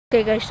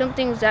Okay guys,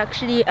 something's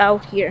actually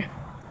out here.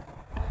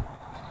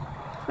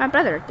 My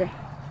brother right there.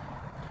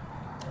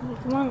 Hey,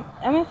 come on,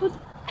 I'm gonna put.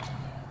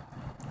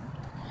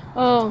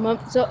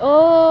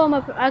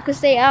 I could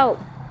stay out.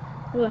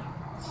 Ugh.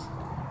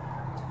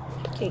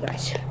 Okay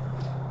guys.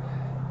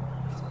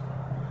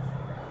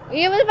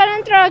 Y vamos para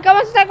adentro, que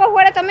vamos a estar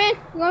afuera también.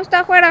 Vamos a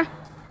estar afuera.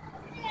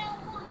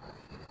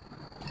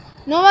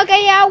 No va a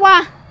caer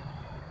agua.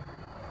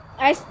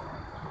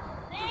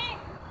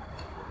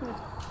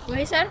 What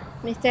is that?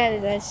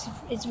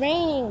 It's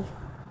raining.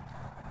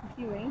 If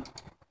you rain.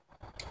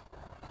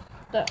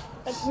 But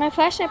my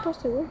flashlight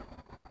supposed to work.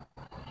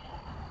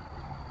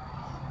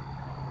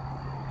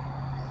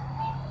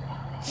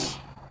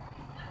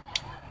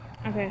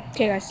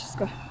 Okay, guys, let's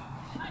go.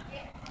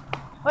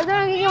 Voy a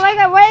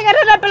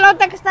agarrar la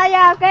pelota que está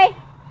allá, okay?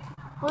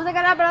 Vamos a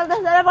agarrar la pelota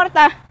de la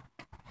puerta.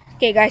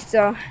 Okay, guys,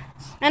 so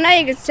I know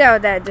you can tell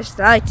that there's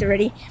the lights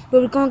already,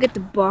 but we're gonna get the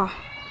ball.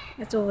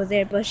 That's over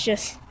there, but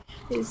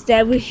it's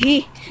that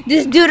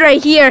this dude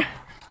right here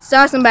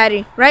saw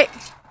somebody, right?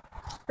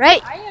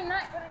 Right? I am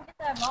not gonna get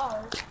that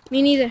ball.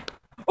 Me neither.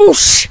 Oh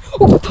shit!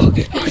 Oh fuck!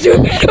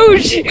 Oh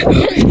shit!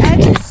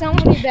 There's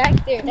somebody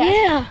back there.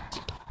 Yeah.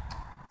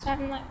 So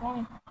I'm not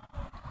going.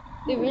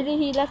 He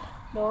left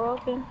the door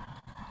open.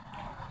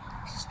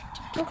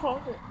 Go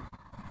close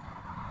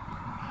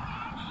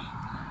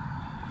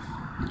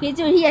it.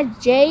 He has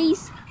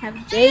J's.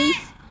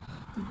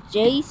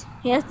 J's.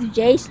 He has the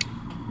J's.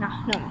 No.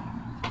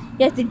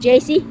 He has the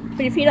JC.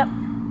 Put your feet up.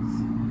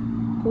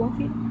 Put 1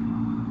 feet.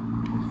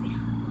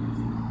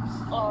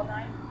 Oh,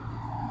 nice.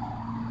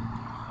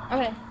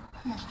 Okay.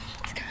 Come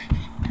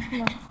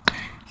on.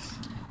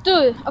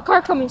 Dude, a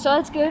car coming, so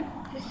that's good.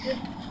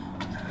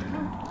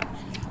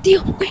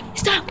 Theo, wait,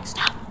 stop.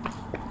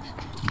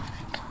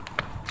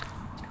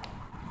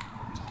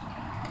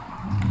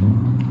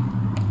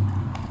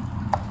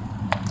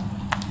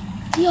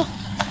 Theo.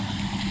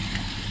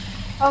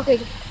 Okay.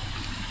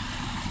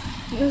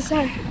 I'm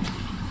sorry.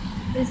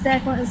 This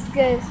one is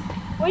good.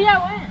 Where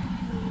y'all went?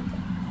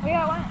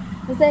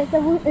 Is that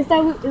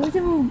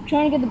him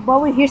trying to get the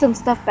ball? We hear some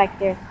stuff back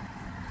there.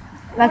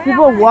 Like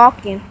people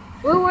walking.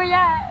 Where were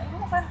y'all?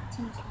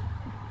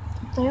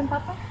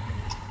 Papa?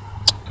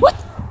 What?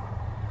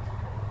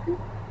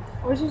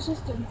 Where's your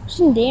sister?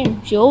 She's in there.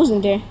 She always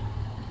in there.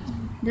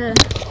 Duh.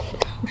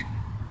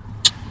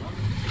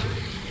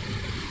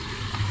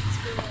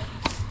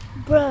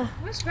 Bruh.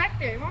 What's back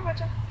there? Come on,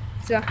 watch out.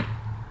 So.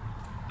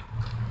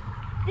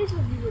 This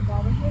would be the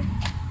ball here.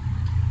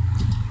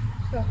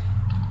 Go.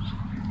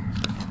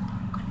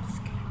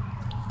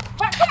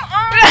 What? Come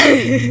on!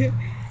 There's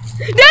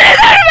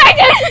somebody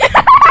back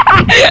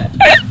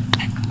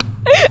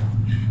there!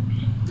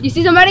 You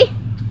see somebody?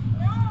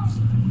 No.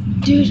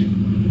 Dude.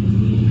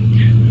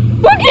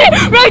 Okay,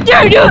 right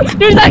there, dude!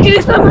 There's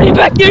actually somebody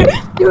back there!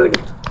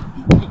 Dude!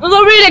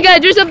 Oh, really,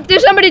 guys, there's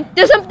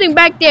something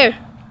back there.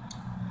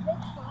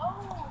 Let's go.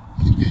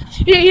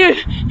 Here.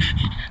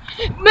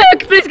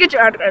 Milk, please get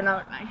your autograph.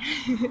 No, mine.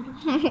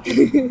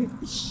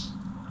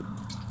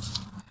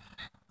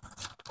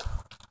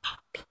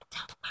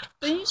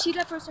 Did you see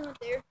that person right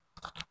there?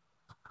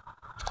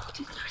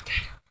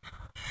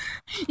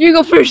 You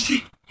go first.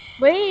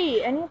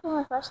 Wait, I need to put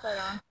my flashlight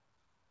on.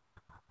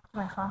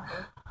 My phone.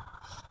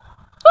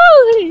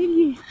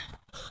 Oh.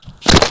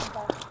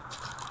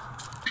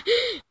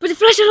 Put the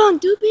flashlight on,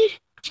 stupid.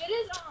 It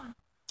is on.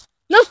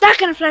 No, that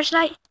kind of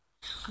flashlight.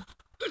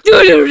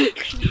 Dude.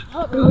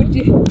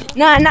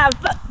 Nah.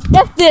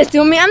 F this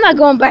to me. I'm not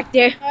going back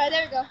there. Alright,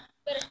 there we go.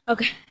 Better.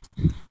 Okay.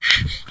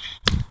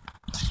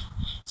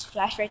 It's a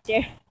flash right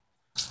there.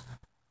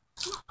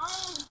 Come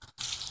on.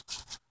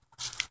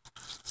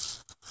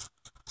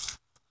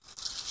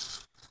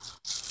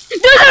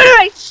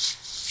 Right.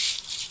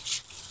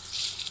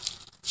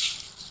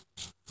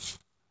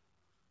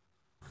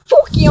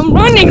 Fucky, I'm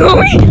running,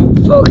 homie.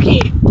 Fucky.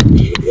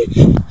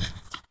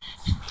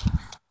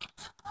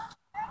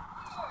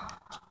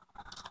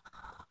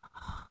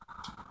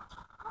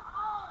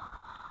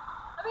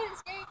 I mean, the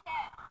scary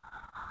cat.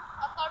 I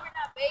thought we're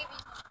not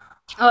babies.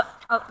 Oh,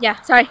 yeah.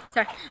 Sorry.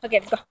 Okay,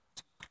 let's go.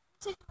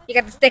 You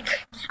got the stick.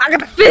 I got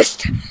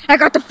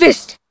the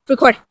fist.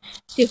 Record.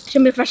 Dude, show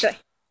me the flashlight.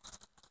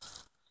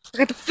 I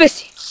got the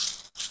fist.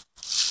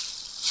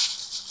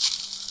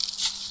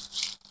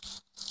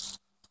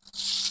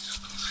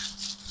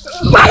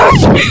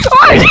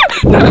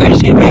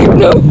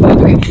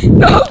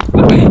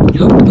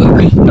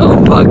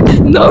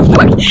 No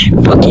fuck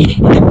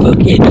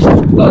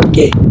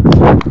it.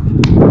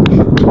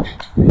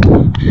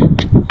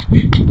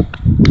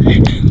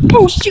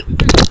 Oh shoot.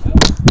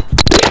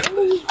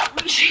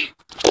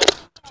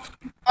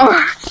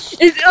 Oh,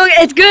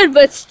 it's good,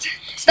 but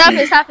Stop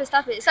it. Stop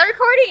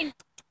recording.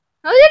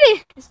 how did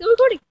it? It's still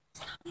recording.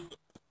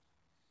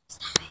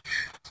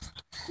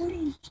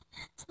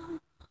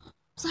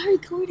 Stop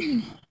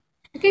recording.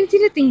 I can't see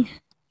the thing.